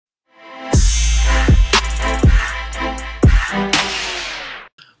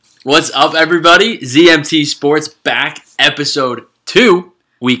What's up, everybody? ZMT Sports back, episode 2,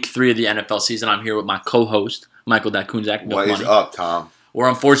 week 3 of the NFL season. I'm here with my co-host, Michael Dakunzak. What is up, Tom? We're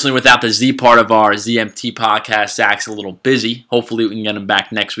unfortunately without the Z part of our ZMT podcast. Zach's a little busy. Hopefully we can get him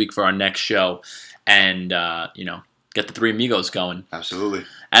back next week for our next show and, get the Three Amigos going. Absolutely.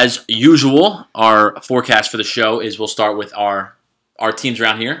 As usual, our forecast for the show is we'll start with our teams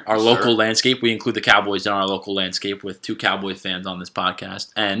around here, our local landscape. We include the Cowboys in our local landscape with 2 Cowboys fans on this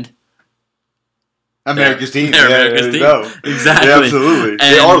podcast. And America's team. America's team. Exactly. Yeah, absolutely.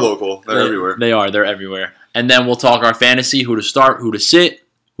 They are local. They're everywhere. They are. They're everywhere. And then we'll talk our fantasy, who to start, who to sit,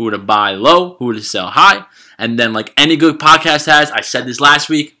 who to buy low, who to sell high. And then like any good podcast has, I said this last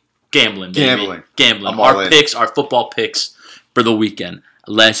week, gambling, baby. Gambling. Our picks, our football picks for the weekend.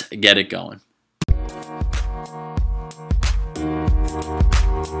 Let's get it going.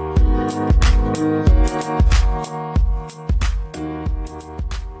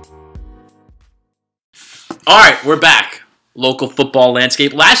 All right, we're back. Local football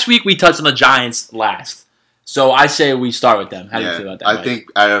landscape. Last week we touched on the Giants last. So I say we start with them. How do you feel about that? I think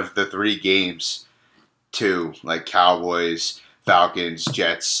out of the 3 games, 2, like Cowboys, Falcons,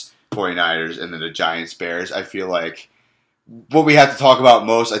 Jets, 49ers, and then the Giants, Bears, I feel like what we have to talk about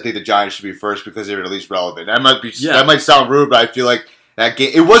most, I think the Giants should be first because they're at least relevant. That might sound rude, but I feel like that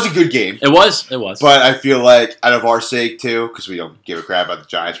game, it was a good game. It was. But I feel like, out of our sake, too, because we don't give a crap about the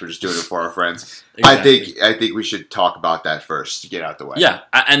Giants, we're just doing it for our friends. Exactly. I think we should talk about that first to get out the way. Yeah,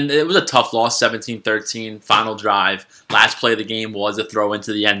 and it was a tough loss, 17-13, final drive. Last play of the game was a throw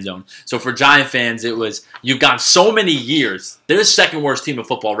into the end zone. So for Giant fans, it was, you've got so many years. They're the second worst team in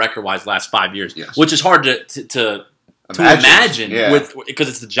football record-wise the last 5 years, which is hard to imagine because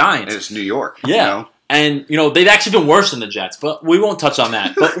it's the Giants. And it's New York. Yeah. You know? And, they've actually been worse than the Jets, but we won't touch on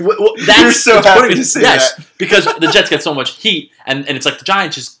that. But that's, you're so happy to say that. Because the Jets get so much heat, and it's like the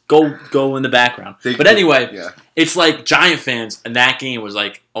Giants just go in the background. But anyway, it's like Giant fans, and that game was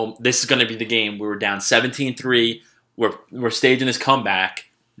like, oh, this is going to be the game. We were down 17-3. We're staging this comeback.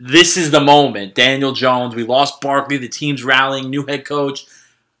 This is the moment. Daniel Jones, we lost Barkley. The team's rallying, new head coach.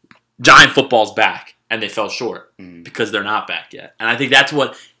 Giant football's back, and they fell short because they're not back yet. And I think that's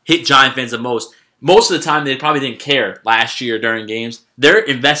what hit Giant fans the most. Most of the time, they probably didn't care last year during games. They're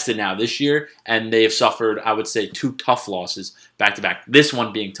invested now this year, and they have suffered, I would say, 2 tough losses back-to-back. This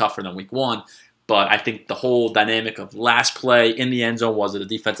one being tougher than week 1. But I think the whole dynamic of last play in the end zone, was it a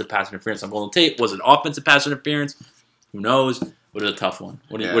defensive pass interference on Golden Tate? Was it offensive pass interference? Who knows? But it's a tough one.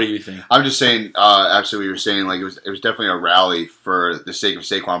 What do you think? I'm just saying, absolutely, you were saying, like, it was definitely a rally for the sake of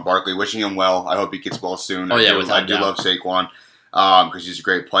Saquon Barkley. Wishing him well. I hope he gets well soon. Oh, yeah, I do love Saquon. Because he's a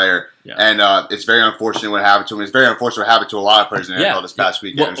great player. Yeah. And it's very unfortunate what happened to him. It's very unfortunate what happened to a lot of players in the NFL this past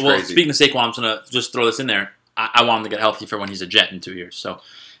weekend. It was crazy. Speaking of Saquon, I'm just going to just throw this in there. I want him to get healthy for when he's a Jet in 2 years. So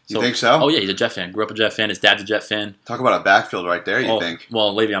you think so? Oh, yeah, he's a Jet fan. Grew up a Jet fan. His dad's a Jet fan. Talk about a backfield right there, you think?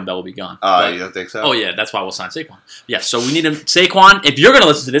 Well, Le'Veon Bell will be gone. You don't think so? Oh, yeah, that's why we'll sign Saquon. Yeah, so we need him. Saquon, if you're going to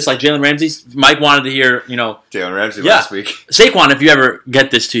listen to this, like Jalen Ramsey, Mike wanted to hear, Jalen Ramsey last week. Saquon, if you ever get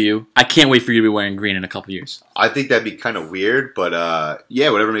this to you, I can't wait for you to be wearing green in a couple years. I think that'd be kind of weird, but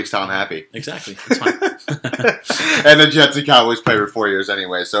whatever makes Tom happy. Exactly. That's fine. And the Jets and Cowboys play for 4 years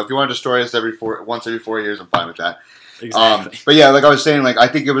anyway, so if you want to destroy us once every 4 years, I'm fine with that. Exactly. But yeah, like I was saying, like I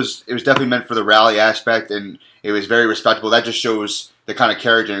think it was definitely meant for the rally aspect, and it was very respectable. That just shows the kind of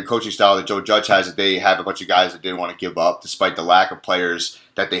character and coaching style that Joe Judge has. That they have a bunch of guys that didn't want to give up, despite the lack of players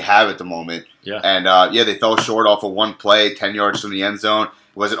that they have at the moment. Yeah. And they fell short off of one play, 10 yards from the end zone.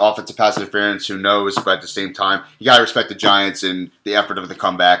 Was it offensive pass interference? Who knows? But at the same time, you got to respect the Giants and the effort of the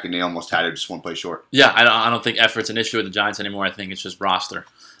comeback, and they almost had it just one play short. Yeah, I don't think effort's an issue with the Giants anymore. I think it's just roster.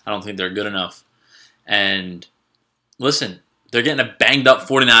 I don't think they're good enough. And listen, they're getting a banged-up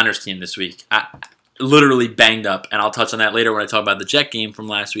 49ers team this week. Literally banged up, and I'll touch on that later when I talk about the Jet game from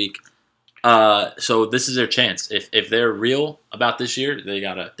last week. So this is their chance. If they're real about this year, they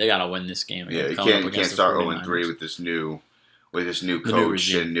gotta win this game. Yeah, you can't start 0-3 with this new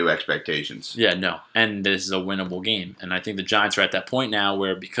coach and new expectations. Yeah, no, and this is a winnable game, and I think the Giants are at that point now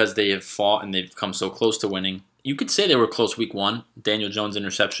where because they have fought and they've come so close to winning, you could say they were close week 1. Daniel Jones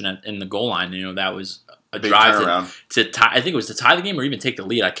interception in the goal line. That was a big drive to tie. I think it was to tie the game or even take the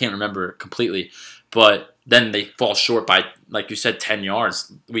lead. I can't remember completely. But then they fall short by, like you said, 10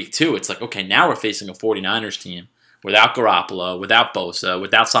 yards week 2. It's like, okay, now we're facing a 49ers team without Garoppolo, without Bosa,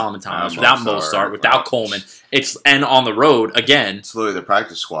 without Solomon Thomas, without Mostert, without Coleman. And on the road, again. It's literally the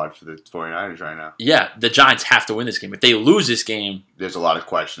practice squad for the 49ers right now. Yeah, the Giants have to win this game. If they lose this game, there's a lot of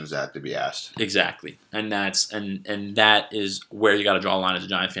questions that have to be asked. Exactly. And that is where you got to draw a line as a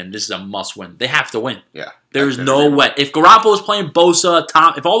Giant fan. This is a must-win. They have to win. Yeah. There's no way. If Garoppolo was playing, Bosa,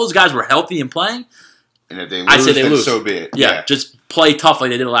 Tom, if all those guys were healthy and playing, and if they lose, then so be it. Yeah, just play tough like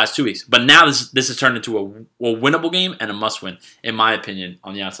they did the last 2 weeks. But now this has turned into a winnable game and a must-win, in my opinion,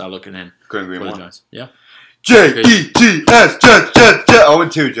 on the outside looking in. Couldn't agree more. Giants. Yeah. J-E-T-S,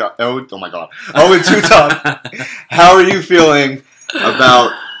 0-2, John. Oh my God. 0-2, Tom. How are you feeling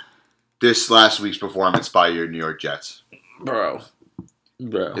about this last week's performance by your New York Jets? Bro.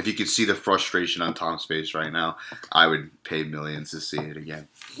 If you could see the frustration on Tom's face right now, I would pay millions to see it again.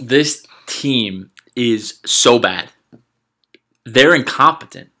 This team is so bad. They're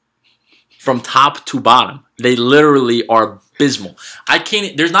incompetent from top to bottom. They literally are abysmal.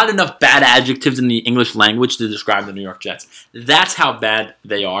 There's not enough bad adjectives in the English language to describe the New York Jets. That's how bad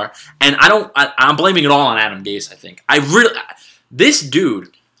they are. And I'm blaming it all on Adam Gase, I think. This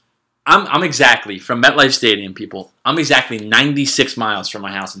dude, I'm exactly, from MetLife Stadium, people, I'm exactly 96 miles from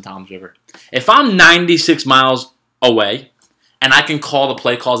my house in Toms River. If I'm 96 miles away and I can call the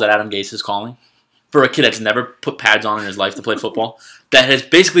play calls that Adam Gase is calling for a kid that's never put pads on in his life to play football, that has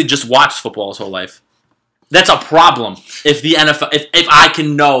basically just watched football his whole life, that's a problem. If the NFL, if I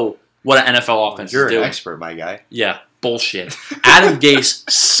can know what an NFL offense is doing. You're an expert, my guy. Yeah, bullshit. Adam Gase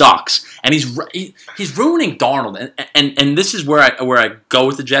sucks, and he's ruining Darnold. And this is where I go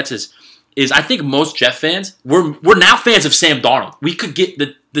with the Jets is I think most Jet fans we're now fans of Sam Darnold. We could get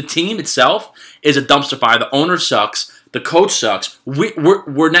the team itself is a dumpster fire. The owner sucks. The coach sucks.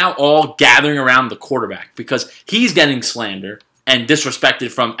 We're now all gathering around the quarterback because he's getting slander and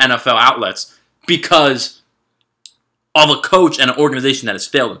disrespected from NFL outlets because of a coach and an organization that has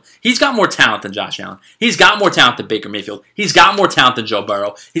failed him. He's got more talent than Josh Allen. He's got more talent than Baker Mayfield. He's got more talent than Joe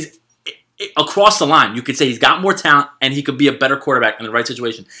Burrow. He's across the line. You could say he's got more talent and he could be a better quarterback in the right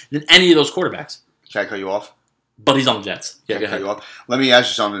situation than any of those quarterbacks. Can I cut you off? But he's on the Jets. Yeah, go ahead. Let me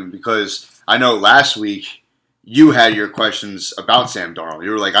ask you something because I know last week you had your questions about Sam Darnold.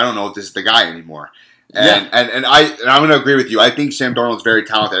 You were like, I don't know if this is the guy anymore. And I'm going to agree with you. I think Sam Darnold is very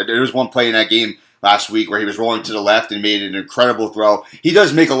talented. There was one play in that game last week where he was rolling to the left and made an incredible throw. He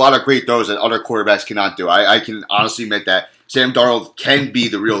does make a lot of great throws that other quarterbacks cannot do. I can honestly admit that Sam Darnold can be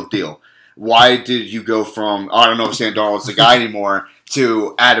the real deal. Why did you go from, I don't know if Sam Darnold's the guy anymore,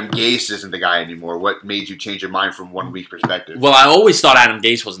 to Adam Gase isn't the guy anymore? What made you change your mind from 1 week perspective? Well, I always thought Adam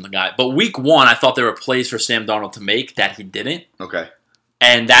Gase wasn't the guy. But week one, I thought there were plays for Sam Darnold to make that he didn't. Okay.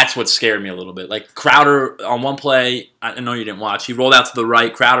 And that's what scared me a little bit. Like Crowder, on one play, I know you didn't watch, he rolled out to the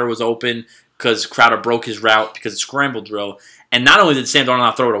right. Crowder was open because Crowder broke his route because it's scramble drill. And not only did Sam Darnold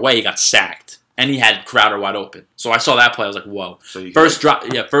not throw it away, he got sacked. And he had Crowder wide open. So I saw that play. I was like, whoa. So first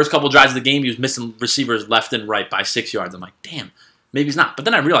couple drives of the game, he was missing receivers left and right by 6 yards. I'm like, damn, maybe he's not. But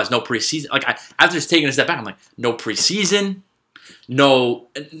then I realized no preseason. Like after just taking a step back, I'm like, no preseason, no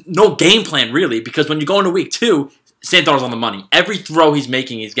game plan really. Because when you go into week two, Sam Darnold's on the money. Every throw he's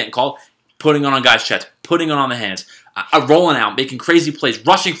making, he's getting called, putting it on guys' chests, putting it on the hands, rolling out, making crazy plays,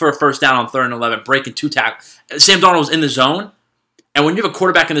 rushing for a first down on 3rd and 11, breaking 2 tackles. Sam Darnold's in the zone, and when you have a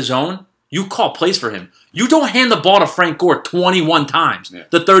quarterback in the zone, you call plays for him. You don't hand the ball to Frank Gore 21 times,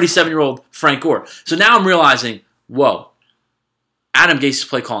 the 37-year-old Frank Gore. So now I'm realizing, whoa, Adam Gase's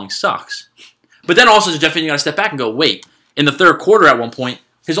play calling sucks. But then also as a Jet fan, you got to step back and go, wait, in the third quarter at one point,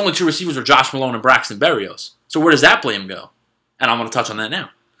 his only 2 receivers were Josh Malone and Braxton Berrios. So where does that blame go? And I'm going to touch on that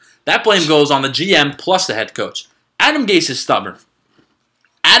now. That blame goes on the GM plus the head coach. Adam Gase is stubborn.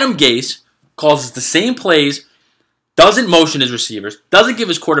 Adam Gase calls the same plays, doesn't motion his receivers, doesn't give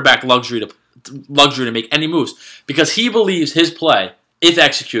his quarterback luxury to make any moves because he believes his play, if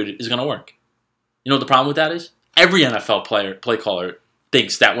executed, is going to work. You know what the problem with that is? Every NFL play caller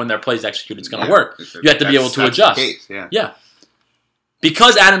thinks that when their play is executed, it's going to work. You have to be able to adjust. The case, yeah.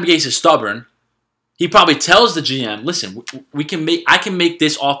 Because Adam Gase is stubborn, he probably tells the GM, listen, I can make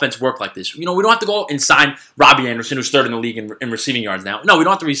this offense work like this. You know, we don't have to go and sign Robbie Anderson, who's 3rd in the league in receiving yards now. No, we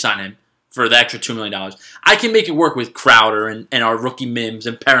don't have to re-sign him for the extra $2 million. I can make it work with Crowder and our rookie Mims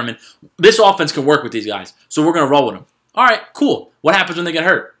and Perriman. This offense can work with these guys, so we're going to roll with them. All right, cool. What happens when they get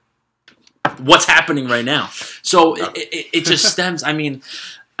hurt? What's happening right now? So it just stems, I mean,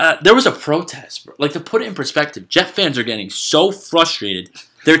 there was a protest. Like, to put it in perspective, Jet fans are getting so frustrated.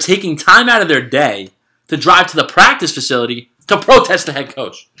 They're taking time out of their day to drive to the practice facility to protest the head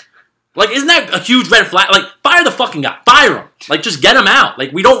coach. Like, isn't that a huge red flag? Like, fire the fucking guy. Fire him. Like, just get him out.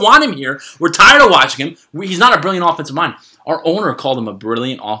 Like, we don't want him here. We're tired of watching him. He's not a brilliant offensive mind. Our owner called him a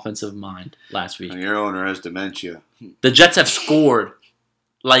brilliant offensive mind last week. And your owner has dementia. The Jets have scored,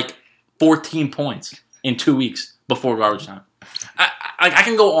 like, 14 points in 2 weeks before garbage time. I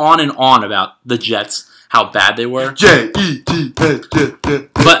can go on and on about the Jets, how bad they were. J-E-T-S.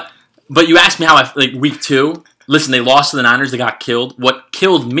 But you asked me how like week 2. Listen, they lost to the Niners. They got killed. What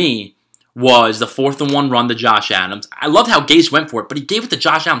killed me was the 4th and 1 run to Josh Adams. I loved how Gase went for it, but he gave it to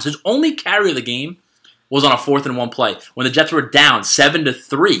Josh Adams. His only carry of the game was on a 4th and 1 play when the Jets were down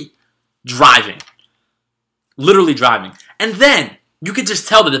 7-3, driving, literally driving, and then you could just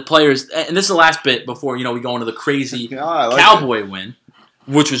tell that the players. And this is the last bit before we go into the crazy Cowboy win,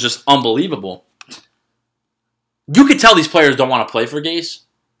 which was just unbelievable. You could tell these players don't want to play for Gase.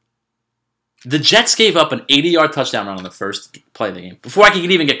 The Jets gave up an 80-yard touchdown run on the first play of the game. Before I could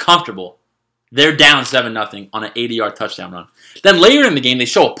even get comfortable, they're down 7-0 on an 80-yard touchdown run. Then later in the game, they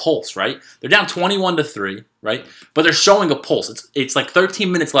show a pulse, right? They're down 21-3, right? But they're showing a pulse. It's like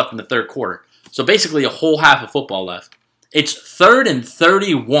 13 minutes left in the third quarter. So basically a whole half of football left. It's 3rd and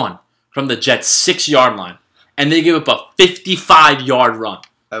 31 from the Jets' 6-yard line. And they give up a 55-yard run.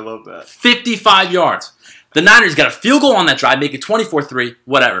 I love that. 55 yards. The Niners got a field goal on that drive, make it 24-3,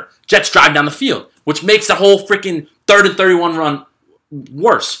 whatever. Jets drive down the field, which makes the whole freaking 3rd and 31 run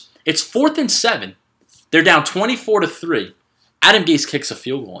worse. It's 4th and 7. They're down 24-3. Adam Gase kicks a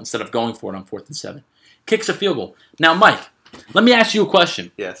field goal instead of going for it on 4th and 7. Kicks a field goal. Now, Mike, let me ask you a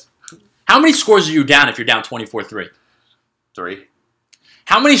question. Yes. How many scores are you down if you're down 24-3? 3.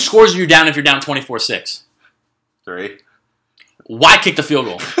 How many scores are you down if you're down 24-6? 3. Why kick the field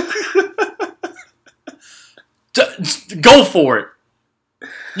goal? Go for it.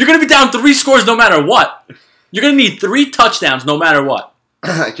 You're going to be down 3 scores no matter what. You're going to need 3 touchdowns no matter what.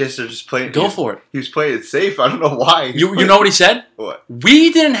 I guess they're just playing. Go for it. He was playing it safe. I don't know why. You know what he said? What?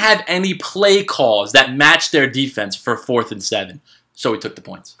 We didn't have any play calls that matched their defense for 4th and 7, so we took the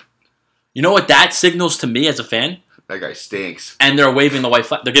points. You know what that signals to me as a fan? That guy stinks. And they're waving the white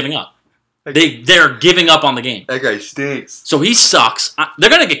flag. They're giving up. They're giving up on the game. That guy stinks. So he sucks. They're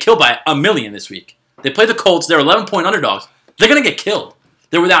going to get killed by 1 million this week. They play the Colts. They're 11-point underdogs. They're going to get killed.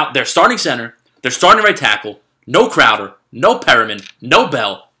 They're without their starting center, their starting right tackle, no Crowder, no Perriman, no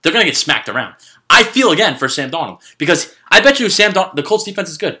Bell. They're going to get smacked around. I feel, again, for Sam Darnold. Because I bet you the Colts defense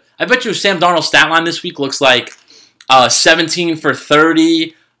is good. I bet you Sam Darnold's stat line this week looks like 17 for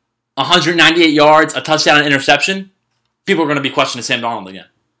 30, 198 yards, a touchdown, and interception. People are going to be questioning Sam Darnold again.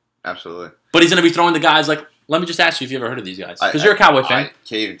 Absolutely. But he's going to be throwing the guys like, let me just ask you if you ever heard of these guys. Because you're a Cowboy fan. I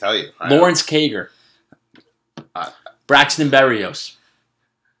can't even tell you. Lawrence Kager. Braxton Berrios.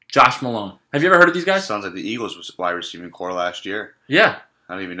 Josh Malone. Have you ever heard of these guys? Sounds like the Eagles was wide receiving core last year. Yeah.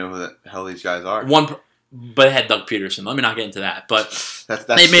 I don't even know who the hell these guys are. But it had Doug Peterson. Let me not get into that. But that's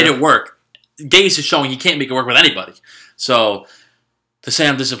they made it work. Gase is showing he can't make it work with anybody. So to say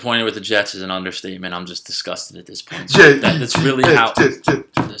I'm disappointed with the Jets is an understatement. I'm just disgusted at this point. That's really how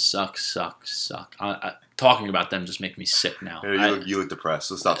this sucks. Talking about them just make me sick now. You look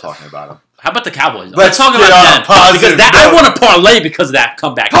depressed. Let's stop talking about them. How about the Cowboys? Let's talk about them. Because I want to parlay because of that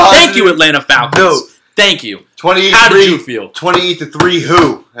comeback. Thank you, Atlanta Falcons. No. Thank you. How did you feel? 28-3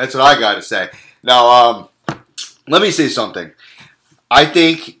 who? That's what I got to say. Now, let me say something. I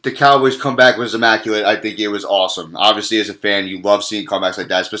think the Cowboys comeback was immaculate. I think it was awesome. Obviously, as a fan, you love seeing comebacks like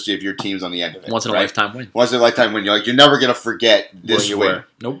that, especially if your team's on the end of it. Once in a lifetime win. Once in a lifetime win. You're never going to forget this win.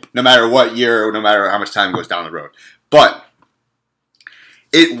 Nope. No matter what year or no matter how much time goes down the road. But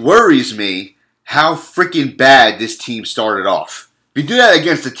it worries me how freaking bad this team started off. If you do that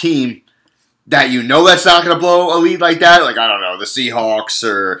against a team that you know that's not going to blow a lead like that, like, I don't know, the Seahawks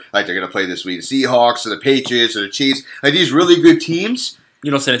or, like, they're going to play this week, the Seahawks or the Patriots or the Chiefs, like, these really good teams.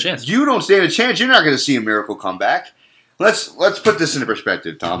 You don't stand a chance. You don't stand a chance. You're not going to see a miracle comeback. Let's put this into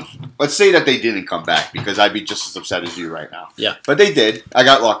perspective, Tom. Let's say that they didn't come back, because I'd be just as upset as you right now. Yeah. But they did. I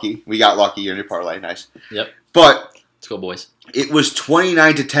got lucky. We got lucky in your parlay. Nice. Yep. But let's go, boys. It was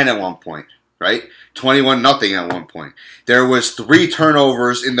 29-10 at one point, right? 21-0 at one point. There was 3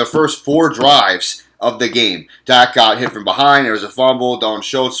 turnovers in the first 4 drives of the game. Dak got hit from behind. There was a fumble. Don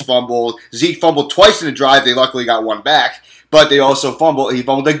Schultz fumbled. Zeke fumbled twice in the drive. They luckily got one back. But they also fumbled. He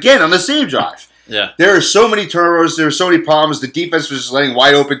fumbled again on the same drive. Yeah. There are so many turnovers. There are so many problems. The defense was just letting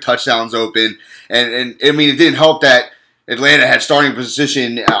wide open touchdowns open. And I mean, it didn't help that Atlanta had starting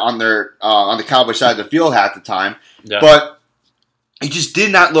position on the Cowboys side of the field half the time. Yeah. But it just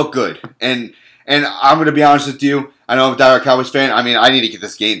did not look good. And I'm going to be honest with you. I know I'm a diehard Cowboys fan. I mean, I need to get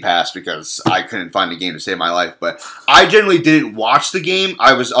this game passed because I couldn't find a game to save my life. But I generally didn't watch the game.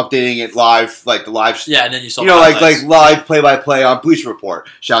 I was updating it live, like the live. Yeah, and then you saw like live play-by-play on Bleacher Report.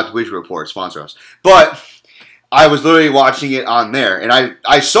 Shout out to Bleacher Report, sponsor us. But I was literally watching it on there, and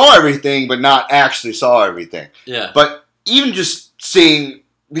I saw everything, but not actually saw everything. Yeah. But even just seeing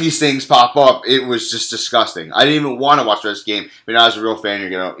these things pop up, it was just disgusting. I didn't even want to watch the rest of the game, but now as a real fan,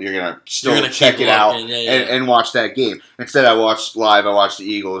 you're gonna still check it out and watch that game. Instead, I watched live. I watched the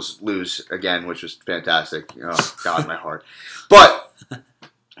Eagles lose again, which was fantastic. Oh God, my heart. But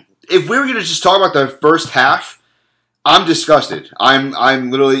if we were gonna just talk about the first half, I'm disgusted.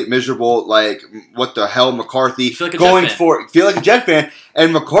 I'm literally miserable. Like, what the hell, McCarthy feel like a Jet fan,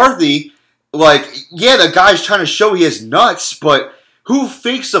 and McCarthy, like, yeah, the guy's trying to show he has nuts, but who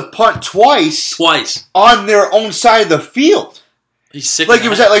fakes a punt twice on their own side of the field? He's sick. Like, it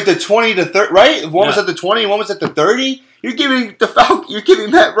was at like the 20 to 30, right? One was at the 20 and one was at the 30. You're giving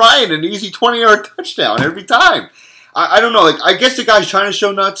Matt Ryan an easy 20-yard touchdown every time. I don't know. Like, I guess the guy's trying to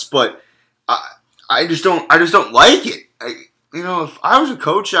show nuts, but I just don't like it. If I was a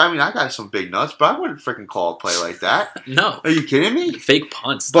coach, I mean, I got some big nuts, but I wouldn't freaking call a play like that. No. Are you kidding me? Fake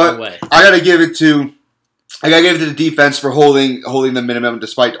punts. But no way. I gotta give it to the defense for holding the minimum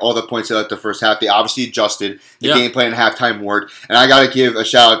despite all the points they left the first half. They obviously adjusted. The game plan and halftime worked. And I got to give a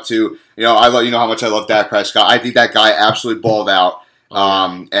shout out to, how much I love Dak Prescott. I think that guy absolutely balled out.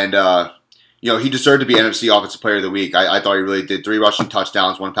 He deserved to be NFC Offensive Player of the Week. I thought he really did. 3 rushing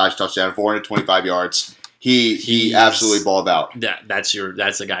touchdowns, 1 pass touchdown, 425 yards. He absolutely balled out. That's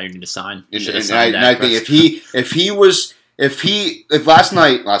the guy you need to sign. And I think if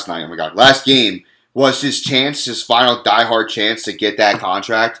last game was his final diehard chance to get that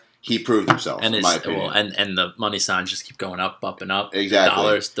contract, he proved himself, in my opinion. And the money signs just keep going up and up.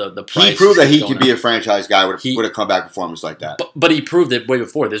 Exactly. The price. He proved that he could be a franchise guy with a comeback performance like that. But he proved it way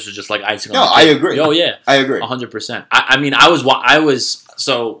before. This was just like icing on the cake. I agree. Oh, yeah. I agree. 100%. I mean,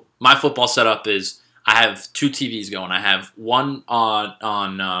 so my football setup is I have 2 TVs going. I have one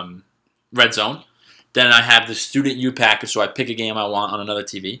on Red Zone. Then I have the student U package, so I pick a game I want on another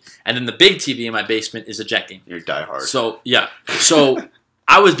TV. And then the big TV in my basement is a Jet game. You're diehard. So, yeah. So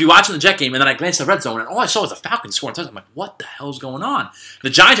I would be watching the Jet game, and then I glanced at the Red Zone, and all I saw was the Falcons scoring touchdowns. I'm like, what the hell is going on? The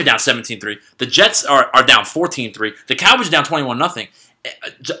Giants are down 17-3. The Jets are down 14-3. The Cowboys are down 21-0.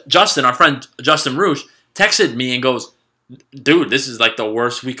 Justin, our friend Justin Rouge, texted me and goes, dude, this is like the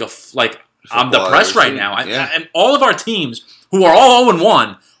worst week of, like, I'm depressed right now. And all of our teams, who are all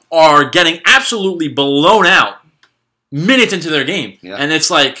 0-1, are getting absolutely blown out minutes into their game. Yeah. And it's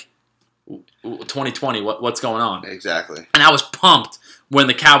like, 2020, what's going on? Exactly. And I was pumped when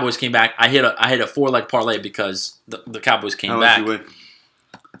the Cowboys came back. I hit a 4-leg parlay because the Cowboys came back. How much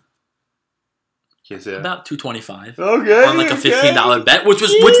you win? About $225. Okay. On like a $15 bet, which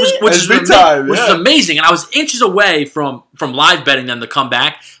was amazing. And I was inches away from live betting them to come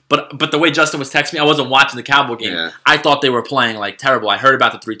back. But the way Justin was texting me, I wasn't watching the Cowboy game. Yeah. I thought they were playing like terrible. I heard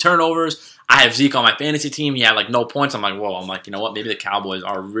about the 3 turnovers. I have Zeke on my fantasy team. He had like no points. I'm like, whoa. I'm like, you know what? Maybe the Cowboys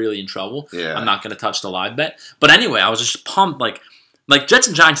are really in trouble. Yeah. I'm not going to touch the live bet. But anyway, I was just pumped. Like Jets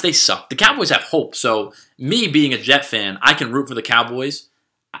and Giants, they suck. The Cowboys have hope. So me being a Jet fan, I can root for the Cowboys.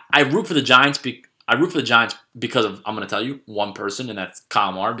 I root for the Giants. Because of, I'm going to tell you, one person, and that's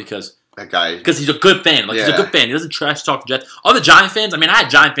Kyle Maher, because that guy. Because he's a good fan. He's a good fan. He doesn't trash talk the Jets. Other Giant fans, I mean, I had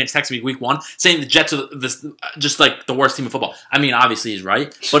Giant fans text me week 1 saying the Jets are just like the worst team in football. I mean, obviously he's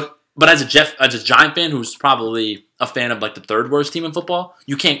right. But as a Giant fan who's probably a fan of like the 3rd worst team in football,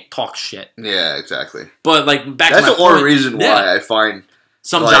 you can't talk shit. Yeah, exactly. But like that's the only reason why I find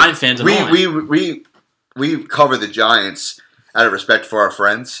some Giant fans annoying. We cover the Giants out of respect for our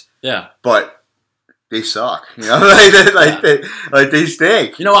friends. Yeah. But they suck, they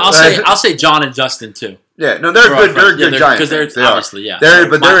stink. You know what? I'll say John and Justin too. Yeah, no, they're good. They're good Giant fans. Because they're obviously, yeah.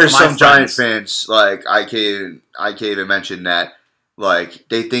 But there are some Giant fans like I can't even mention that. Like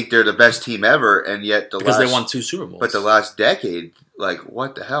they think they're the best team ever, and yet they won 2 Super Bowls. But the last decade, like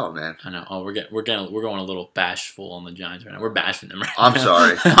what the hell, man? I know. Oh, we're going a little bashful on the Giants right now. We're bashing them right now. I'm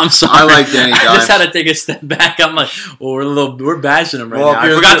sorry. I'm sorry. I like Danny Dimes. I just had to take a step back. I'm like, well, we're bashing them right now.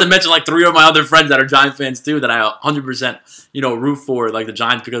 I forgot to mention like 3 of my other friends that are Giant fans too, that I 100% root for, like the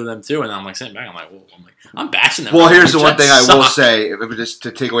Giants because of them too. And I'm like sitting back, I'm bashing them. Well, here's the one thing I will say, just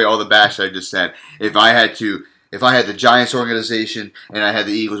to take away all the bash I just said, if I had the Giants organization and I had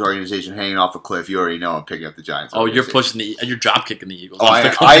the Eagles organization hanging off a cliff, you already know I'm picking up the Giants. Oh, you're you're drop kicking the Eagles. Oh,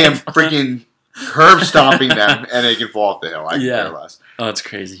 I am freaking curb stomping them, and they can fall off the hill. I can care less. Oh, that's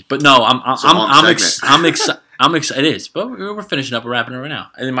crazy. But no, I'm excited. I'm excited. It is, but we're finishing up. We're wrapping it right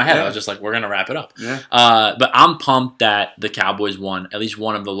now. And in my head, I was just like, we're gonna wrap it up. Yeah. But I'm pumped that the Cowboys won. At least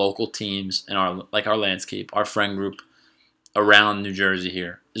one of the local teams in our landscape, our friend group around New Jersey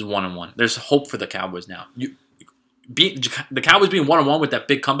here is 1-1. There's hope for the Cowboys now. The Cowboys being 1-1 with that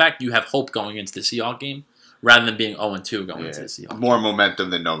big comeback, you have hope going into the Seahawks game rather than being 0-2 going into the Seahawks. More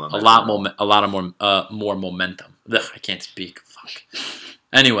momentum than no momentum. A lot of more momentum. Ugh, I can't speak. Fuck.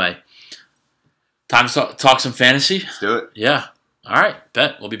 Anyway. Time to talk some fantasy? Let's do it. Yeah. All right.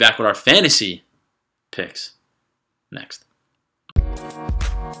 Bet. We'll be back with our fantasy picks next.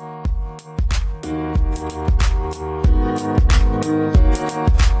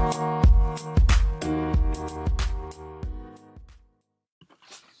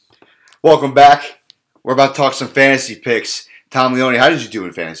 Welcome back. We're about to talk some fantasy picks. Tom Leone, how did you do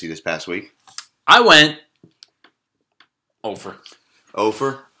in fantasy this past week? I went over.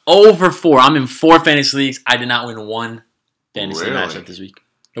 Over? Over 4. I'm in 4 fantasy leagues. I did not win one fantasy matchup this week.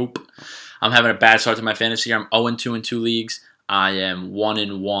 Nope. I'm having a bad start to my fantasy year. I'm 0-2 in 2 leagues. I am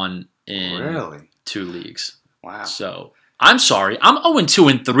 1-1 in 2 leagues. Wow. So, I'm sorry. I'm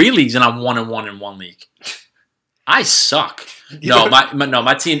 0-2 in 3 leagues, and I'm 1-1 in 1 league. I suck. No,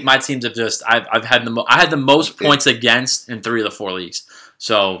 my teams have just. I had the most points against in 3 of the 4 leagues.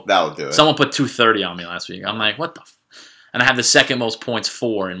 So that'll do it. Someone put 230 on me last week. I'm like, what the. And I have the second most points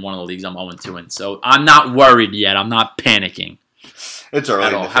 4 in one of the leagues I'm 0-2 in. So I'm not worried yet. I'm not panicking. It's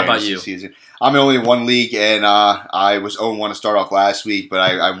early in the fantasy season. I'm only in 1 league, and I was 0-1 to start off last week, but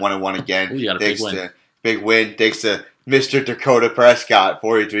I'm 1-1 again. Ooh, you got a big win. Big win. Thanks to Mr. Dakota Prescott,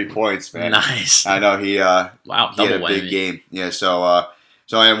 43 points, man. Nice. I know he had a big game. Yeah, so I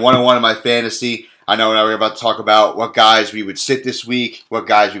am 1-1 in my fantasy. I know now we're about to talk about what guys we would sit this week, what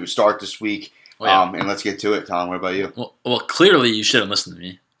guys we would start this week. Oh, yeah. And let's get to it, Tom. What about you? Well, clearly you shouldn't listen to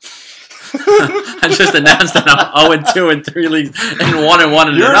me. I just announced that I'm 0-2 in 3 leagues and 1-1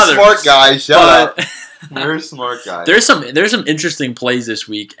 in You're another. You're a smart guy. Shut up. You're a smart guy. There's some interesting plays this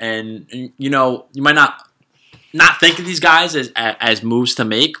week, and you might not think of these guys as moves to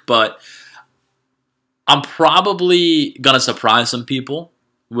make, but I'm probably gonna surprise some people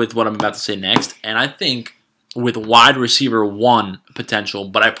with what I'm about to say next, and I think with wide receiver 1 potential,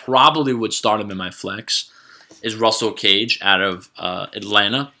 but I probably would start him in my flex, is Russell Cage out of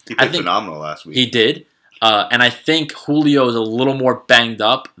Atlanta. He played phenomenal last week. He did. And I think Julio is a little more banged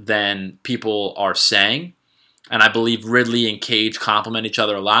up than people are saying. And I believe Ridley and Cage complement each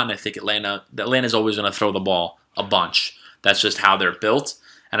other a lot. And I think Atlanta's always going to throw the ball a bunch. That's just how they're built.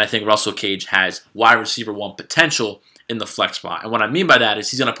 And I think Russell Cage has wide receiver 1 potential in the flex spot. And what I mean by that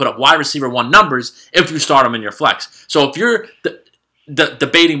is he's going to put up wide receiver 1 numbers if you start him in your flex. So if you're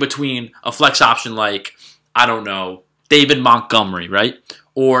debating between a flex option like, I don't know, David Montgomery, right?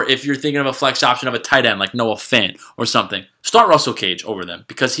 Or if you're thinking of a flex option of a tight end like Noah Fant or something, start Russell Cage over them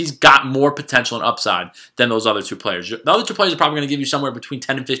because he's got more potential and upside than those other 2 players. The other 2 players are probably going to give you somewhere between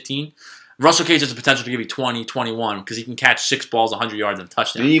 10 and 15. Russell Cage has the potential to give you 20, 21 because he can catch 6 balls, 100 yards, and a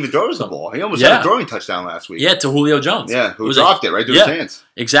touchdown. And he even throws the ball. He almost had a throwing touchdown last week. Yeah, to Julio Jones. Yeah, who dropped it right through his hands.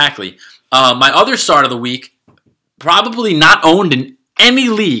 Exactly. My other start of the week, probably not owned in any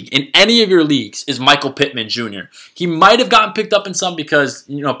league, in any of your leagues, is Michael Pittman Jr. He might have gotten picked up in some because,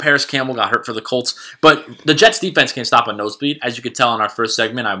 Paris Campbell got hurt for the Colts. But the Jets' defense can't stop a nosebleed. As you could tell in our first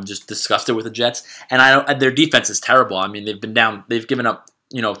segment, I'm just disgusted with the Jets. And their defense is terrible. I mean, they've given up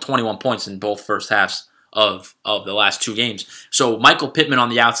 21 points in both first halves of the last 2 games. So Michael Pittman on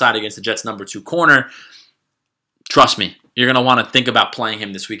the outside against the Jets' number 2 corner, trust me, you're going to want to think about playing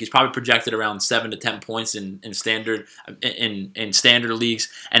him this week. He's probably projected around 7 to 10 points in standard leagues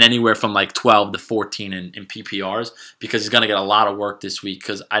and anywhere from like 12 to 14 in PPRs because he's going to get a lot of work this week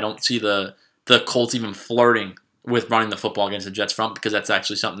because I don't see the Colts even flirting with running the football against the Jets front because that's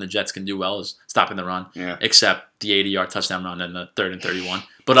actually something the Jets can do well is stopping the run, except the 80-yard touchdown run and the 3rd and 31.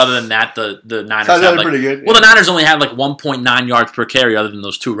 But other than that, the Niners had pretty good. Well, the Niners only had like 1.9 yards per carry other than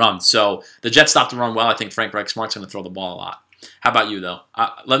those 2 runs. So the Jets stopped the run well. I think Frank Reich Smart's going to throw the ball a lot. How about you, though?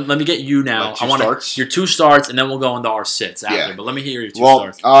 Let me get you now. I want your 2 starts, and then we'll go into our sits after. Yeah. But let me hear your 2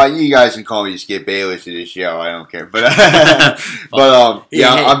 starts. You guys can call me Skip Bayless to this show. I don't care. But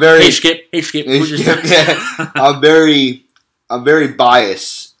I'm very Skip. I'm very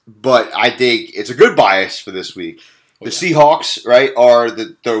biased, but I think it's a good bias for this week. The Seahawks, right, are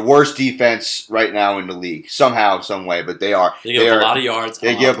the worst defense right now in the league. Somehow, some way, but they are. They give up a lot of yards.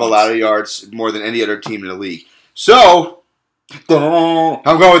 They give up a lot of yards, more than any other team in the league. So,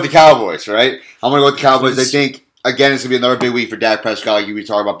 I'm going with the Cowboys, right? I'm going to go with the Cowboys. I think again, it's going to be another big week for Dak Prescott, like we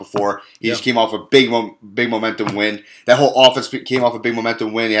talked about before. He just came off a big momentum win. That whole offense came off a big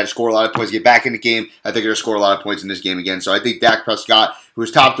momentum win. He had to score a lot of points, get back in the game. I think they're going to score a lot of points in this game again. So I think Dak Prescott, who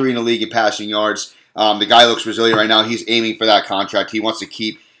is top 3 in the league in passing yards, the guy looks resilient right now. He's aiming for that contract. He wants to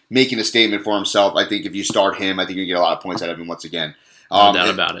keep making a statement for himself. I think if you start him, I think you get a lot of points out of him once again. No doubt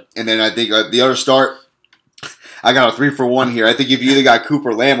about it. And then I think the other start, I got a 3-for-1 here. I think if you either got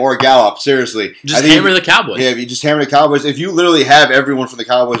Cooper Lamb or Gallup, seriously. Just hammer the Cowboys. Yeah, if you just hammer the Cowboys. If you literally have everyone from the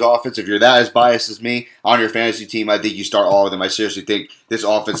Cowboys offense, if you're that as biased as me on your fantasy team, I think you start all of them. I seriously think this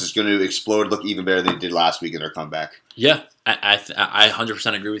offense is going to explode, look even better than it did last week in their comeback. Yeah, I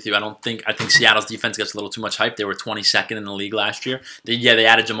 100% agree with you. I think Seattle's defense gets a little too much hype. They were 22nd in the league last year. They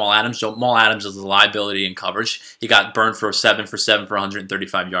added Jamal Adams. Jamal Adams is a liability in coverage. He got burned for 7 for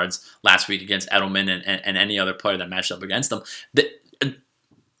 135 yards last week against Edelman and any other player that matched up against them.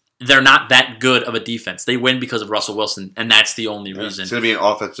 They're not that good of a defense. They win because of Russell Wilson, and that's the only reason. It's going to be an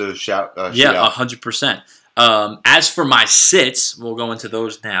offensive shout. Yeah, 100%. As for my sits, we'll go into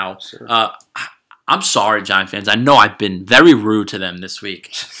those now. Sure. I'm sorry, Giant fans. I know I've been very rude to them this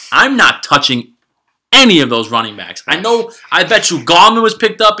week. I'm not touching any of those running backs. I bet you Gallman was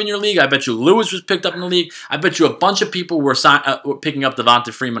picked up in your league. I bet you Lewis was picked up in the league. I bet you a bunch of people were picking up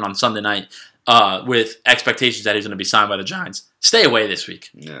Devonta Freeman on Sunday night with expectations that he's going to be signed by the Giants. Stay away this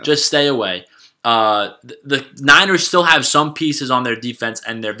week. Yeah. Just stay away. The Niners still have some pieces on their defense,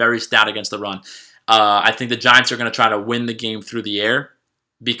 and they're very stout against the run. I think the Giants are going to try to win the game through the air,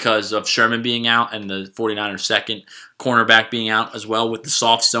 because of Sherman being out and the 49ers' second cornerback being out as well with the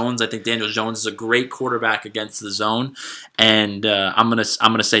soft zones. I think Daniel Jones is a great quarterback against the zone, and I'm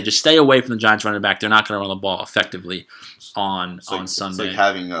gonna say just stay away from the Giants running back. They're not going to run the ball effectively on Sunday. It's like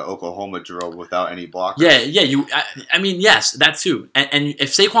having Oklahoma drill without any blockers. Yeah. I mean, yes, that too. And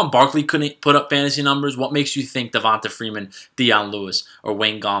if Saquon Barkley couldn't put up fantasy numbers, what makes you think Devonta Freeman, Dion Lewis, or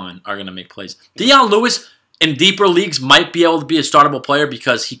Wayne Gallman are going to make plays? Dion Lewis in deeper leagues might be able to be a startable player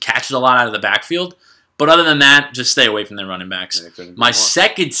because he catches a lot out of the backfield. But other than that, just stay away from their running backs. My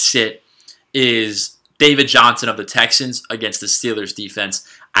second sit is David Johnson of the Texans against the Steelers defense.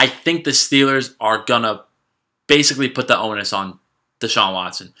 I think the Steelers are going to basically put the onus on Deshaun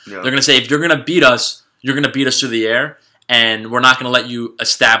Watson. Yeah. They're going to say, if you're going to beat us, you're going to beat us through the air, and we're not going to let you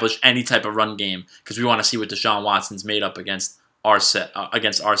establish any type of run game because we want to see what Deshaun Watson's made up against our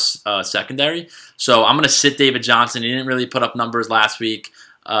secondary. So I'm going to sit David Johnson. He didn't really put up numbers last week.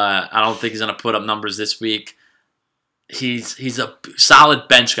 I don't think he's going to put up numbers this week. He's a solid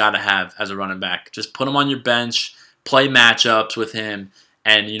bench guy to have as a running back. Just put him on your bench, play matchups with him,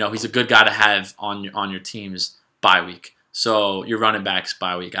 and he's a good guy to have on your team's bye week. So your running back's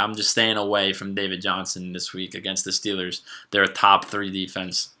bye week. I'm just staying away from David Johnson this week against the Steelers. They're a top 3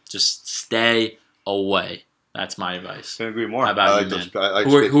 defense. Just stay away. That's my advice. Couldn't agree more. How about you, man?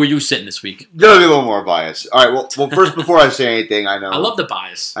 Who are you sitting this week? Gonna be a little more biased. All right. Well, first, before I say anything, I know I love the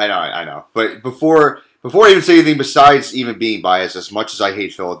bias. I know. But before I even say anything, besides even being biased, as much as I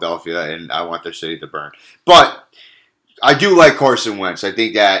hate Philadelphia and I want their city to burn, but I do like Carson Wentz. I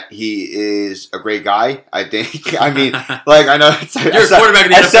think that he is a great guy. I mean, like, I know you're a quarterback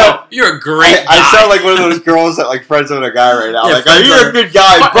in the NFL. You're a great guy. I sound like one of those girls that like friends with a guy right now. Yeah, like, you're a good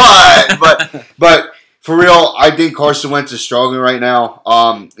guy, but. For real, I think Carson Wentz is struggling right now.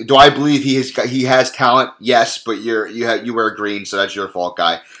 Do I believe he has talent? Yes, but you wear green, so that's your fault,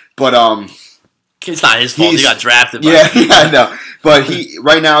 guy. But it's not his fault. He got drafted. Yeah, I know. But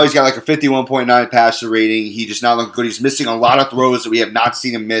right now he's got like a 51.9 passer rating. He just not look good. He's missing a lot of throws that we have not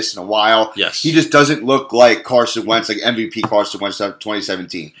seen him miss in a while. Yes, he just doesn't look like Carson Wentz, like MVP Carson Wentz of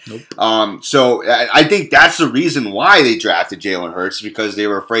 2017. Nope. So I think that's the reason why they drafted Jalen Hurts, because they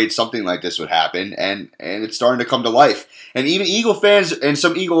were afraid something like this would happen, and it's starting to come to life. And even Eagle fans and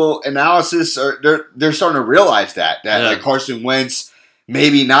some Eagle analysis they're starting to realize that like Carson Wentz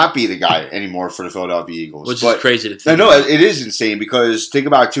maybe not be the guy anymore for the Philadelphia Eagles. Which is crazy to think. I know, it is insane, because think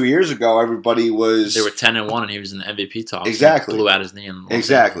about 2 years ago, everybody was... They were 10-1 and he was in the MVP talks. Exactly. Blew out his knee.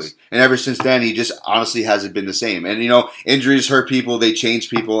 Exactly. And ever since then, he just honestly hasn't been the same. And, injuries hurt people, they change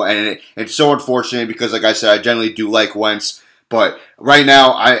people, and it's so unfortunate because, like I said, I generally do like Wentz. But right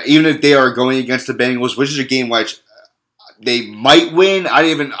now, even if they are going against the Bengals, which is a game which they might win,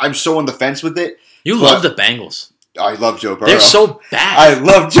 I'm so on the fence with it. You love the Bengals. I love Joe Burrow. They're so bad. I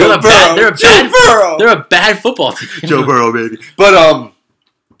love Joe Burrow. They're a bad football team. Joe Burrow, baby. But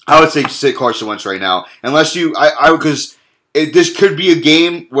I would say sit Carson Wentz right now, unless because this could be a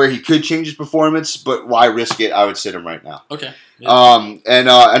game where he could change his performance. But why risk it? I would sit him right now. Okay. Yeah. And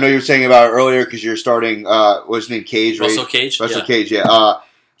I know you were saying about it earlier because you're starting. What's his name? Cage. Right? Russell Cage. Russell Cage. Yeah.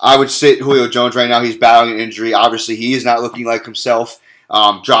 I would sit Julio Jones right now. He's battling an injury. Obviously, he is not looking like himself.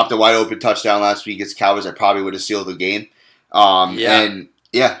 Dropped a wide open touchdown last week against the Cowboys. I probably would have sealed the game. And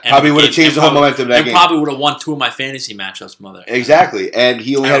probably would have changed the whole momentum of that game. And probably would have won 2 of my fantasy matchups, mother. Exactly. And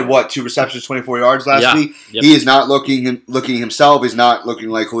he only had, 2 receptions, 24 yards last week? Yep. He is not looking himself. He's not looking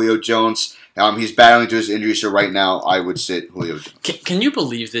like Julio Jones. He's battling through his injury, so right now I would sit Julio Jones. Can you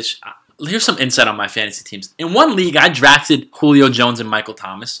believe this? Here's some insight on my fantasy teams. In one league, I drafted Julio Jones and Michael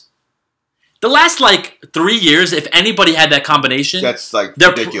Thomas. The last 3 years, if anybody had that combination, that's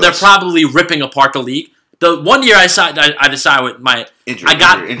ridiculous. They're probably ripping apart the league. The one year I decided with my injury.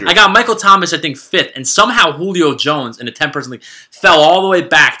 I got Michael Thomas, I think 5th, and somehow Julio Jones in a 10-person league fell all the way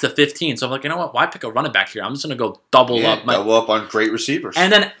back to 15. So I'm like, you know what? Why pick a running back here? I'm just gonna go double up on great receivers.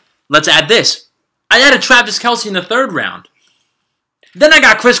 And then let's add this. I added Travis Kelce in the 3rd round. Then I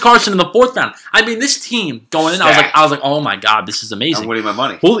got Chris Carson in the 4th round. I mean, this team going in, I was like, oh my god, this is amazing. I'm winning my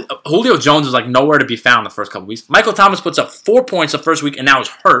money. Julio Jones was nowhere to be found the first couple weeks. Michael Thomas puts up 4 points the first week, and now is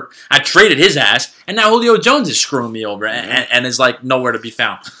hurt. I traded his ass, and now Julio Jones is screwing me over, and is nowhere to be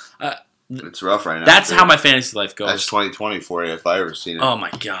now. It's rough right now. That's how my fantasy life goes. That's 2020 for you, if I ever seen it. Oh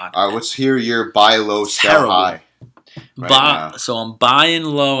my god. All right, let's hear your buy low, sell high. So I'm buying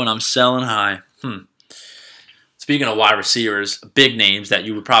low and I'm selling high. Speaking of wide receivers, big names that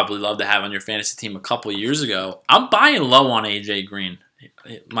you would probably love to have on your fantasy team a couple of years ago, I'm buying low on A.J. Green.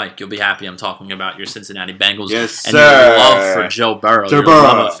 Mike, you'll be happy I'm talking about your Cincinnati Bengals and your love for Joe Burrow, your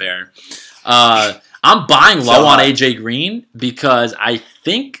love affair. I'm buying low on A.J. Green because I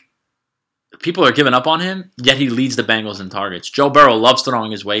think people are giving up on him, yet he leads the Bengals in targets. Joe Burrow loves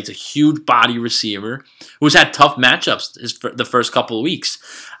throwing his way. He's a huge body receiver who's had tough matchups the first couple of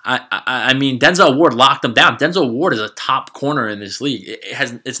weeks. I mean, Denzel Ward locked him down. Denzel Ward is a top corner in this league.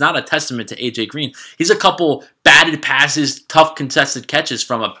 It's not a testament to A.J. Green. He's a couple batted passes, tough contested catches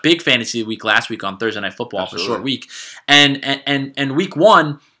from a big fantasy week last week on Thursday Night Football for a short week. And week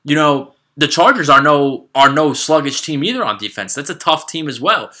 1, the Chargers are no sluggish team either on defense. That's a tough team as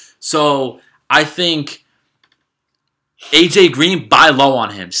well. So I think A.J. Green, buy low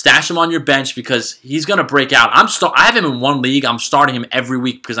on him. Stash him on your bench because he's going to break out. I have him in one league. I'm starting him every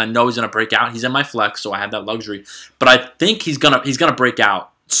week because I know he's going to break out. He's in my flex, so I have that luxury. But I think he's gonna break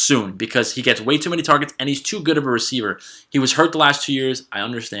out soon because he gets way too many targets and he's too good of a receiver. He was hurt the last 2 years. I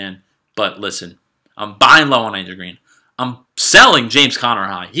understand. But listen, I'm buying low on A.J. Green. I'm selling James Conner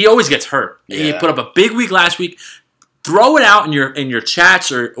high. He always gets hurt. Yeah. He put up a big week last week. Throw it out in your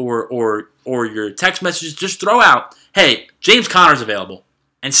chats or your text messages. Just throw out, hey, James Conner's available,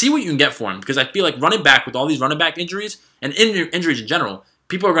 and see what you can get for him. Because I feel like running back with all these running back injuries and injuries in general,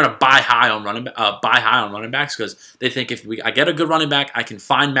 people are going to buy high on running backs because they think if I get a good running back, I can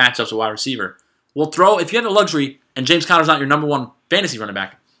find matchups with wide receiver. Well, if you have the luxury and James Conner's not your number 1 fantasy running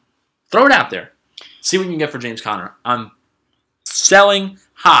back, throw it out there. See what you can get for James Conner. I'm selling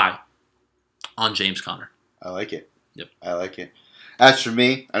high on James Conner. I like it. Yep. I like it. As for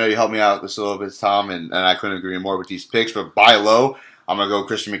me, I know you helped me out this a little bit, Tom, and I couldn't agree more with these picks, but buy low, I'm going to go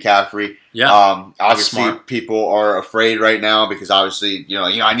Christian McCaffrey. Yeah. Obviously, people are afraid right now because obviously,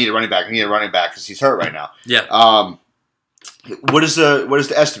 I need a running back. I need a running back because he's hurt right now. Yeah. What is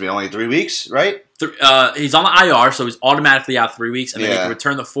the estimate? Only 3 weeks, right? He's on the IR, so he's automatically out 3 weeks, and then he can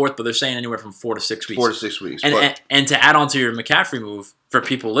return the 4th, but they're saying anywhere from 4 to 6 weeks. 4 to 6 weeks. And to add on to your McCaffrey move, for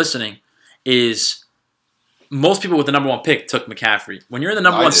people listening, is most people with the number 1 pick took McCaffrey. When you're in the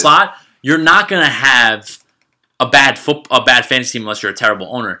number 1 slot, you're not going to have a bad fantasy team unless you're a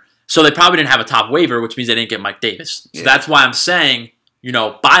terrible owner. So they probably didn't have a top waiver, which means they didn't get Mike Davis. So that's why I'm saying,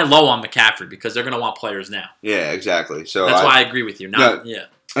 buy low on McCaffrey because they're going to want players now. Yeah, exactly. So that's why I agree with you. Oh,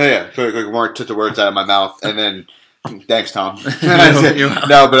 yeah. Mark took the words out of my mouth, and then thanks, Tom. But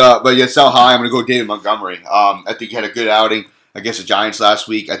yeah, sell high. I'm going to go David Montgomery. I think he had a good outing against the Giants last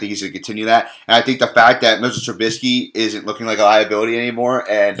week. I think he's going to continue that, and I think the fact that Mitchell Trubisky isn't looking like a liability anymore,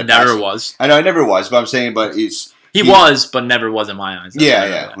 and he never was. I know he never was, but I'm saying, but he was, but never was in my eyes.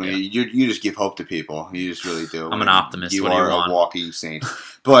 Yeah. You just give hope to people. You just really do. I'm an optimist. You what are do you want? A walking saint.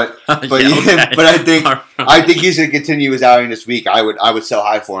 But I think he's going to continue his outing this week. I would sell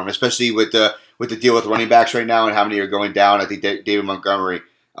high for him, especially with the deal with running backs right now and how many are going down. I think that David Montgomery,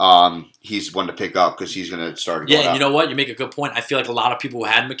 he's one to pick up because he's going to start. Yeah, and you know what? You make a good point. I feel like a lot of people who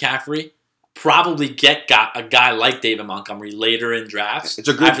had McCaffrey probably got a guy like David Montgomery later in drafts. It's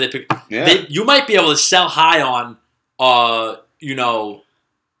a good. After they pick, you might be able to sell high on,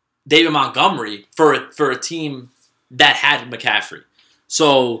 David Montgomery for a team that had McCaffrey.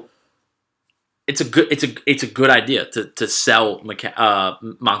 So it's a good idea to sell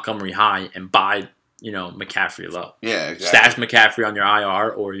Montgomery high and buy McCaffrey low. Yeah, exactly. Stash McCaffrey on your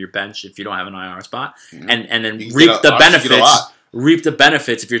IR or your bench if you don't have an IR spot, Mm-hmm. and then reap the benefits. Reap the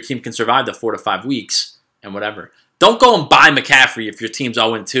benefits if your team can survive the 4 to 5 weeks and whatever. Don't go and buy McCaffrey if your team's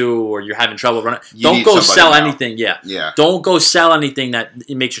 0-2 or you're having trouble running. Don't go sell anything. Yeah. Don't go sell anything that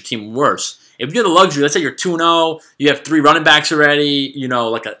it makes your team worse. If you're the luxury, let's say you're 2-0, you have 3 running backs already,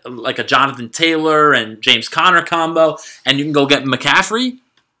 like a Jonathan Taylor and James Conner combo, and you can go get McCaffrey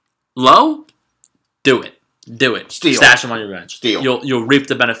low, do it. Steal. Stash him on your bench. Steal. You'll reap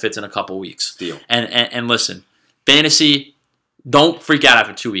the benefits in a couple weeks. Steal. And listen, fantasy, don't freak out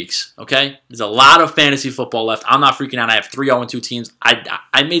after 2 weeks, okay? There's a lot of fantasy football left. I'm not freaking out. I have 3 0-2 teams.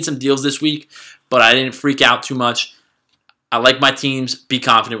 I made some deals this week, but I didn't freak out too much. I like my teams. Be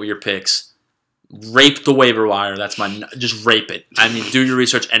confident with your picks. Rape the waiver wire. Just rape it. I mean, do your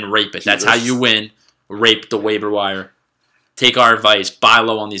research and rape it. That's how you win. Rape the waiver wire. Take our advice. Buy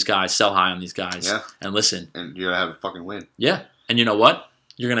low on these guys. Sell high on these guys. Yeah. And listen. And you're going to have a fucking win. Yeah. And you know what?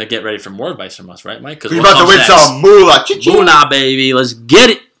 You're going to get ready for more advice from us, right, Mike? Because you're about to win some moolah. Moolah, baby. Let's get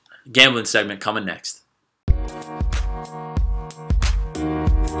it. Gambling segment coming next.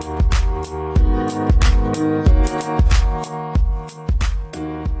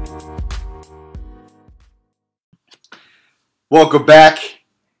 Welcome back.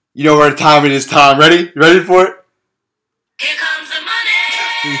 You know what time it is, Tom. Ready? You ready for it? Here comes the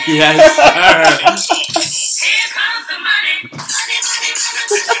money. Yes, sir. Here comes the money.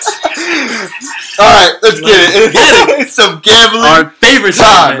 All right, let's get it. It's some gambling. Our favorite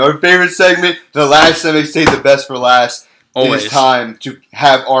time. segment. Our favorite segment. The last time they say the best for last. Always. It is time to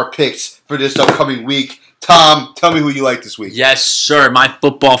have our picks for this upcoming week. Tom, tell me who you like this week. Yes, sir. My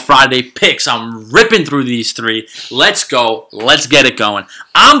Football Friday picks. I'm ripping through these 3. Let's go. Let's get it going.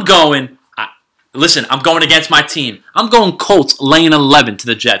 I'm going against my team. I'm going Colts laying 11 to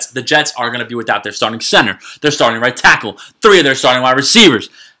the Jets. The Jets are going to be without their starting center, their starting right tackle, 3 of their starting wide receivers.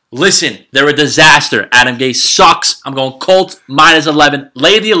 Listen, they're a disaster. Adam Gase sucks. I'm going Colts minus 11.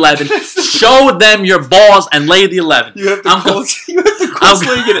 Lay the 11. Show them your balls and lay the 11. You have the Colts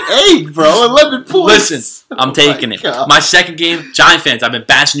laying an egg, bro. 11 points. Listen, I'm taking it. My second game, Giant fans, I've been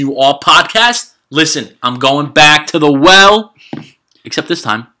bashing you all podcast. Listen, I'm going back to the well, except this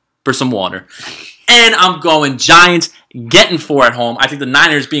time for some water. And I'm going Giants getting 4 at home. I think the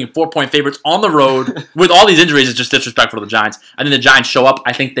Niners being 4-point favorites on the road with all these injuries is just disrespectful to the Giants. I think the Giants show up.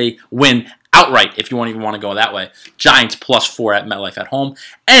 I think they win outright if you won't even want to go that way. Giants plus 4 at MetLife at home.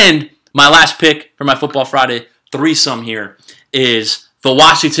 And my last pick for my Football Friday threesome here is the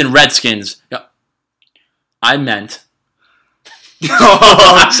Washington Redskins. I meant... No,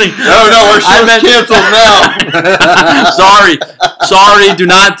 we're canceled now. Sorry. Do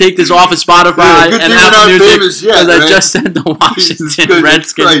not take this off of Spotify and Apple Music because I just said the Washington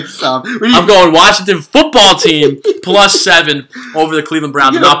Redskins. I'm going Washington football team plus 7 over the Cleveland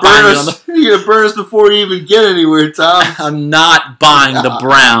Browns. You're gonna burn us before you even get anywhere, Tom. I'm not buying the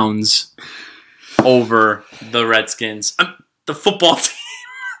Browns over the Redskins. The football team.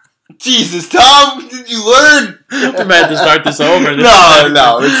 Jesus, Tom, did you learn? We might have to start this over.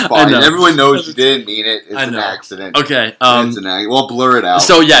 No, it's fine. Everyone knows you didn't mean it. It's an accident. Okay. It's an accident. We'll blur it out.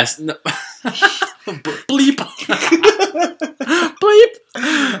 So, yes. No. Bleep. Bleep.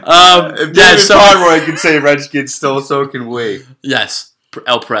 If David Conroy can say Redskins still, so can we. Yes.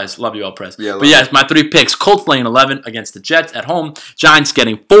 El Prez. Love you, El Prez. Yeah, but yes, my 3 picks. Colts laying 11 against the Jets at home. Giants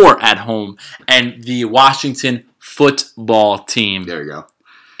getting 4 at home. And the Washington football team. There you go.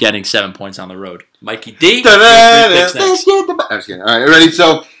 Getting 7 points on the road. Mikey D. I'm just kidding. All right, ready?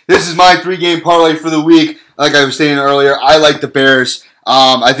 So this is my 3-game parlay for the week. Like I was saying earlier, I like the Bears.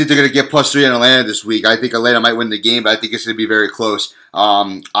 I think they're going to get plus 3 in Atlanta this week. I think Atlanta might win the game, but I think it's going to be very close.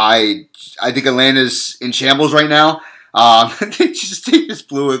 I think Atlanta's in shambles right now. They just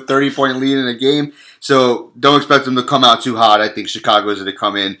blew a 30-point lead in a game. So don't expect them to come out too hot. I think Chicago's going to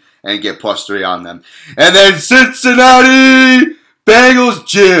come in and get plus 3 on them. And then Cincinnati Bengals,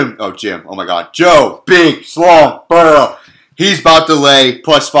 Jim. Oh my God. Joe, Big, Slong, Burrow. He's about to lay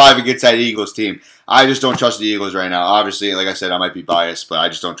plus 5 against that Eagles team. I just don't trust the Eagles right now. Obviously, like I said, I might be biased, but I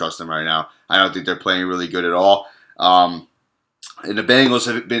just don't trust them right now. I don't think they're playing really good at all. And the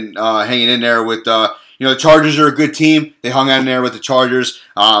Bengals have been hanging in there with, the Chargers are a good team. They hung in there with the Chargers.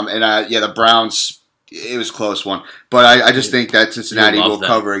 The Browns, it was a close one. But I just think that Cincinnati will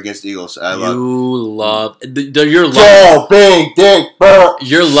cover against the Eagles. Your love. Joe, Big, Dick, Burrow.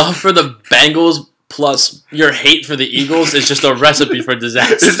 Your love for the Bengals plus your hate for the Eagles is just a recipe for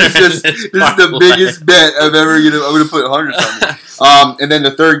disaster. This is the biggest bet I'm going to put hundreds on it. And then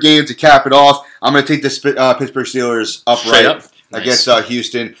the third game to cap it off, I'm going to take the Pittsburgh Steelers upright. against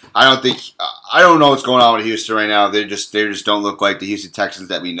Houston. I don't know what's going on with Houston right now. They just don't look like the Houston Texans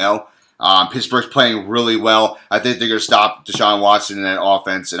that we know. Pittsburgh's playing really well. I think they're going to stop Deshaun Watson in that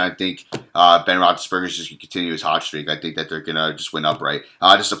offense, and I think Ben Roethlisberger is just going to continue his hot streak. I think that they're going to just win upright.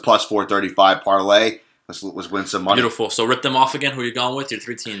 Just a plus 435 parlay. Let's win some money. Beautiful. So rip them off again. Who are you going with? Your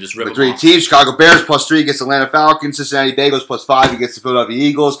 3 teams. Just rip them three off. teams. Chicago Bears plus 3 against Atlanta Falcons. Cincinnati Bengals plus 5 against the Philadelphia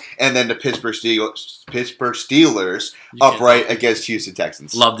Eagles. And then the Pittsburgh Steelers upright against Houston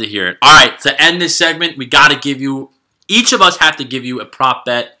Texans. Love to hear it. All right. To end this segment, we got to give you, each of us have to give you a prop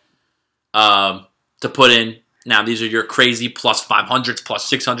bet to put in. Now, these are your crazy plus 500s, plus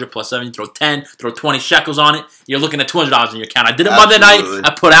 600, plus 7. Throw 10, throw 20 shekels on it. You're looking at $200 in your account. I did it Monday night.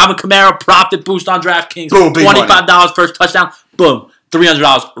 I put Alvin Kamara, propped it, boost on DraftKings. Boom, $25 first touchdown. Boom,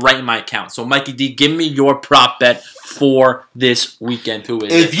 $300 right in my account. So, Mikey D, give me your prop bet for this weekend. Who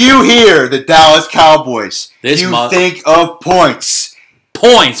is it? If you hear the Dallas Cowboys, think of points.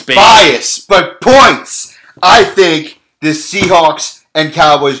 Points, baby. Bias, but points. I think the Seahawks and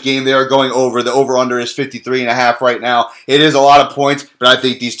Cowboys game, they are going over. The over-under is 53.5 right now. It is a lot of points, but I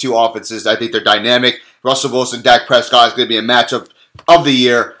think these two offenses, I think they're dynamic. Russell Wilson, Dak Prescott is going to be a matchup of the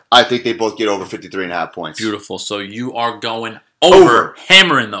year. I think they both get over 53.5 points. Beautiful. So you are going over.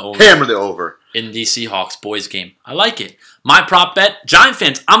 Hammering the over. Hammer the over. In the Seahawks boys game. I like it. My prop bet, Giant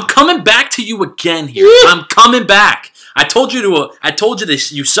fans, I'm coming back to you again here. I'm coming back. I told you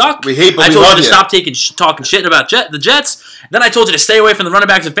this. You suck. We hate, but I told you to stop talking shit about the Jets. Then I told you to stay away from the running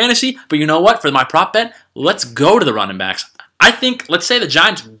backs in fantasy. But you know what? For my prop bet, let's go to the running backs. I think, let's say the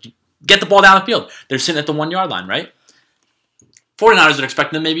Giants get the ball down the field. They're sitting at the 1 yard line, right? 49ers are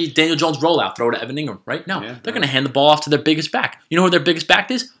expecting them maybe Daniel Jones rollout, throw to Evan Ingram, right? No, they're going to hand the ball off to their biggest back. You know who their biggest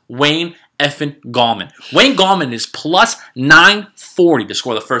back is? Wayne effing Gallman. Wayne Gallman is plus 940 to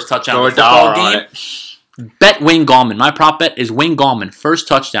score the first touchdown of the football game. Bet Wayne Gallman. My prop bet is Wayne Gallman, first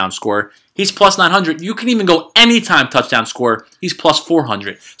touchdown scorer. He's plus 900. You can even go anytime touchdown scorer. He's plus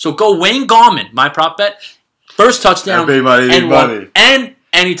 400. So go Wayne Gallman. My prop bet, first touchdown and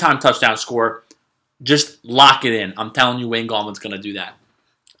anytime touchdown scorer. Just lock it in. I'm telling you, Wayne Gallman's going to do that.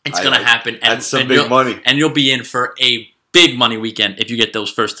 It's going to happen. That's some big money. And you'll be in for a big money weekend if you get those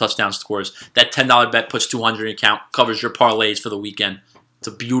first touchdown scores. That $10 bet puts $200 in your account, covers your parlays for the weekend. It's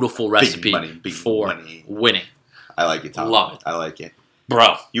a beautiful recipe for winning. I like it, Tom. Love it. I like it.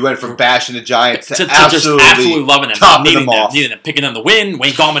 Bro. You went from bashing the Giants to just absolutely loving them. Topping them, needing them, picking them to win.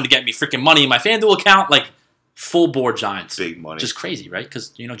 Wayne Gallman to get me freaking money in my FanDuel account. Like, full board Giants. Big money. Just crazy, right? Because,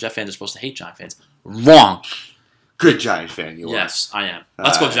 Jet fans are supposed to hate Giant fans. Wrong. Good Giants fan you are. Yes, I am.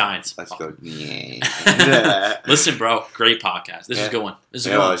 Let's go Giants. Let's go. Listen, bro, great podcast. This is a good one. This is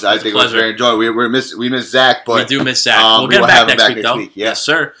a good one. I think it was very enjoyable. We miss Zach, but we do miss Zach. We'll get him back next week, though. Yeah. Yes,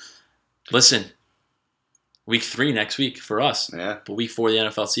 sir. Listen, week 3 next week for us. Yeah. But week 4 of the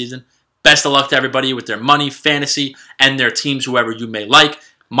NFL season. Best of luck to everybody with their money, fantasy, and their teams, whoever you may like.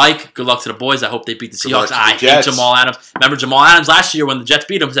 Mike, good luck to the boys. I hope they beat the Seahawks. I hate Jamal Adams. Remember Jamal Adams last year when the Jets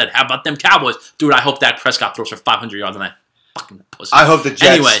beat him? Said, "How about them Cowboys, dude?" I hope Dak Prescott throws for 500 yards on that fucking pussy. I hope the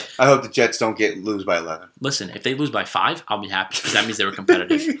Jets don't lose by 11. Listen, if they lose by 5, I'll be happy because that means they were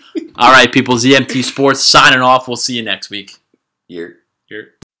competitive. All right, people. ZMT Sports signing off. We'll see you next week. Here.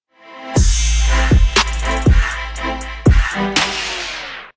 Here.